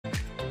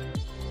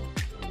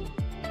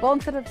Well,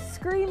 instead of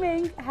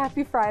screaming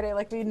Happy Friday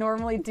like we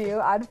normally do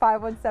on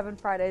 517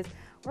 Fridays,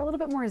 we're a little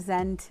bit more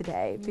zen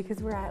today because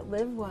we're at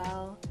Live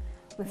Well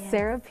with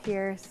Sarah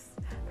Pierce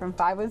from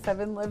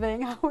 517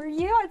 Living. How are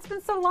you? It's been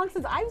so long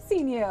since I've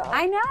seen you.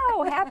 I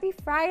know. Happy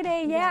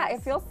Friday. Yeah, Yes.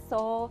 It feels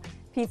so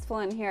peaceful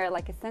in here,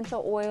 like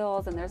essential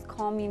oils, and there's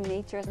calming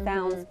nature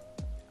sounds.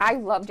 I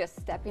love just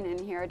stepping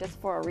in here just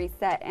for a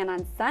reset. And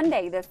on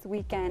Sunday this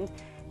weekend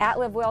at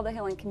Live Well, the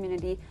Healing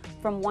Community,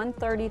 from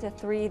 1:30 to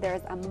 3,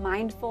 there's a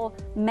mindful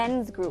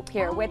men's group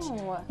here, which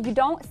you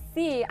don't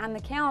see on the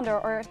calendar,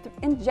 or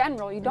in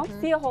general, you don't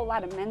see a whole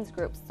lot of men's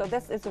groups. So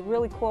this is a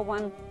really cool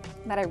one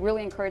that I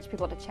really encourage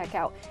people to check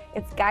out.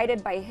 It's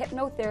guided by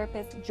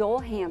hypnotherapist Joel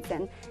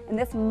Hansen, and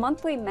this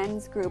monthly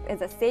men's group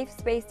is a safe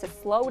space to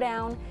slow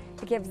down.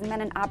 It gives men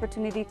an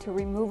opportunity to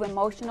remove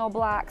emotional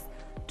blocks,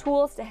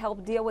 tools to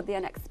help deal with the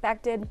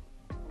unexpected,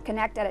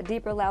 connect at a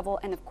deeper level,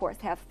 and of course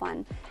have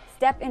fun.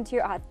 Step into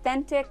your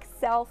authentic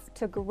self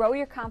to grow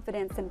your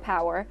confidence and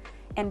power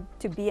and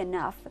to be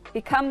enough.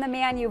 Become the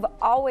man you've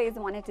always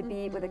wanted to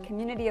be with a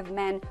community of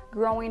men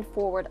growing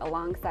forward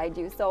alongside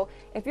you. So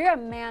if you're a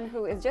man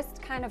who is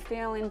just kind of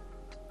feeling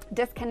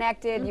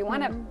disconnected, you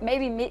want to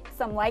maybe meet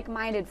some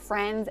like-minded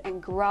friends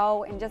and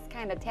grow and just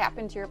kind of tap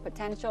into your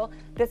potential,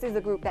 this is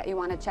a group that you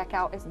want to check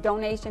out. It's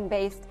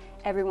donation-based.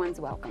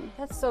 Everyone's welcome.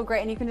 That's so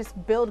great, and you can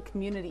just build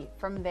community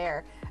from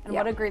there. And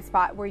what a great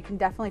spot where you can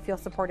definitely feel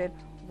supported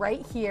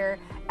right here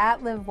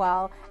at Live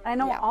Well.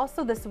 And I know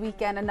also this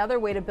weekend, another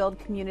way to build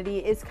community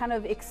is kind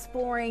of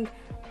exploring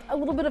a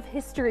little bit of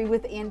history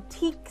with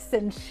antiques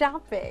and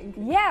shopping.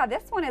 Yeah,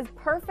 this one is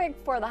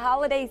perfect for the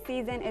holiday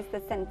season. It's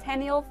the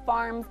Centennial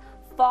Farms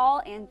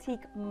Fall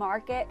Antique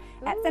Market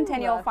at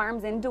Centennial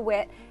Farms in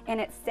DeWitt, and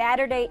it's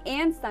Saturday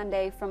and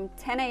Sunday from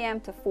 10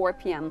 a.m. to 4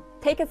 p.m.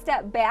 Take a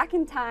step back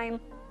in time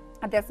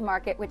at this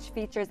market, which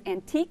features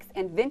antiques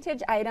and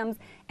vintage items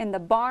in the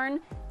barn,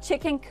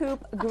 chicken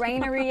coop,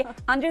 granary,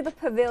 under the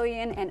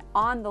pavilion, and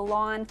on the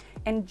lawn.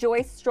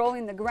 Enjoy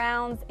strolling the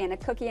grounds and a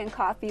cookie and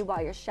coffee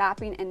while you're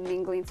shopping and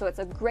mingling. So it's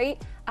a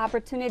great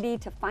opportunity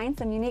to find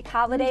some unique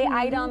holiday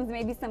items,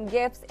 maybe some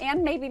gifts,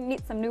 and maybe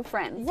meet some new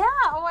friends. Yeah,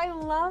 oh, I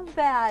love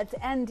that.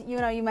 And you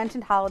know, you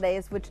mentioned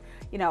holidays, which,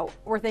 you know,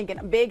 we're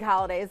thinking big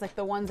holidays like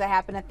the ones that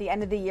happen at the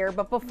end of the year.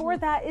 But before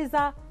that is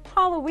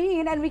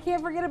Halloween, and we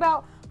can't forget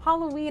about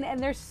Halloween, and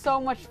there's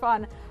so much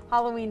fun.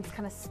 Halloween's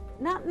kind of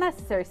not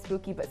necessarily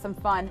spooky, but some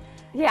fun.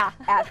 Yeah,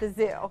 at the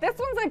zoo. This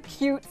one's a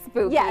cute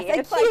spooky. Yes,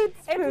 it's cute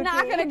spooky. It's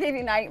not going to give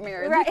you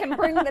nightmares. Right. You can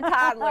bring the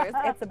toddlers.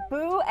 It's a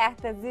Boo at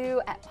the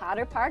Zoo at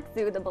Potter Park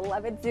Zoo, the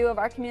beloved zoo of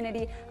our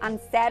community, on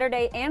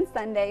Saturday and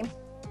Sunday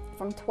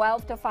from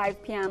 12 to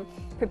 5 p.m.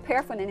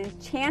 Prepare for an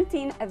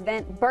enchanting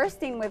event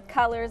bursting with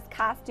colors,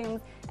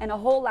 costumes, and a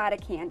whole lot of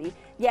candy.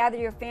 Gather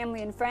your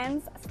family and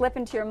friends, slip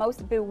into your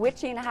most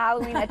bewitching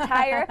Halloween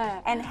attire,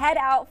 and head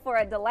out for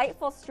a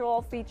delightful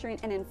stroll featuring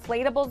an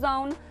inflatable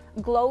zone,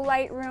 glow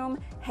light room,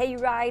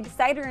 hayride,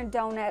 cider and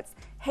donuts,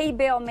 hay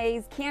bale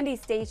maze, candy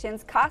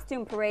stations,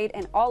 costume parade,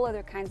 and all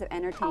other kinds of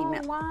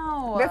entertainment. Oh,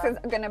 wow. This is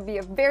going to be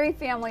a very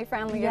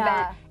family-friendly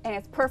event, and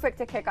it's perfect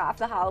to kick off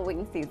the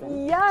Halloween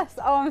season. Yes.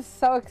 Oh, I'm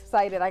so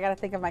excited. I got to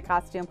think of my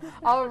costume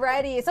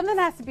already. Something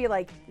that has to be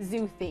like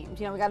zoo themed.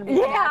 You know, we got to be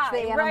match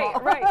the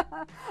animal. Right.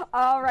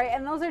 All right.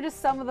 And those are just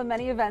some of the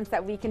many events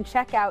that we can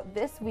check out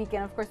this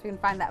weekend. Of course, we can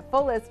find that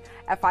full list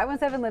at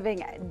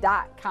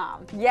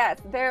 517living.com. Yes,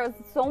 there's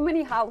so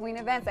many Halloween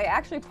events. I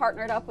actually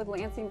partnered up with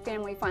Lansing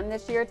Family Fun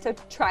this year to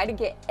try to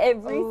get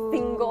every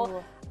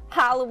single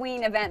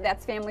Halloween event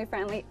that's family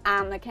friendly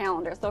on the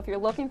calendar. So if you're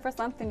looking for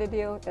something to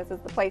do, this is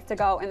the place to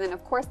go. And then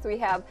of course we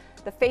have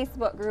the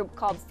Facebook group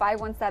called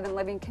 517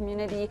 Living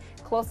Community,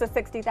 close to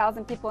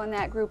 60,000 people in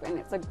that group, and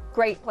it's a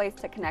great place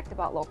to connect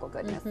about local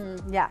goodness.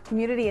 Yeah,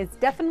 community is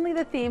definitely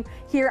the theme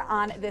here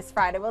on this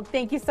Friday. Well,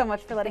 thank you so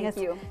much for letting us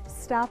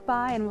stop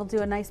by, and we'll do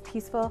a nice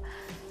peaceful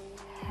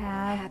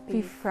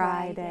Happy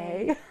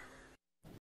Friday.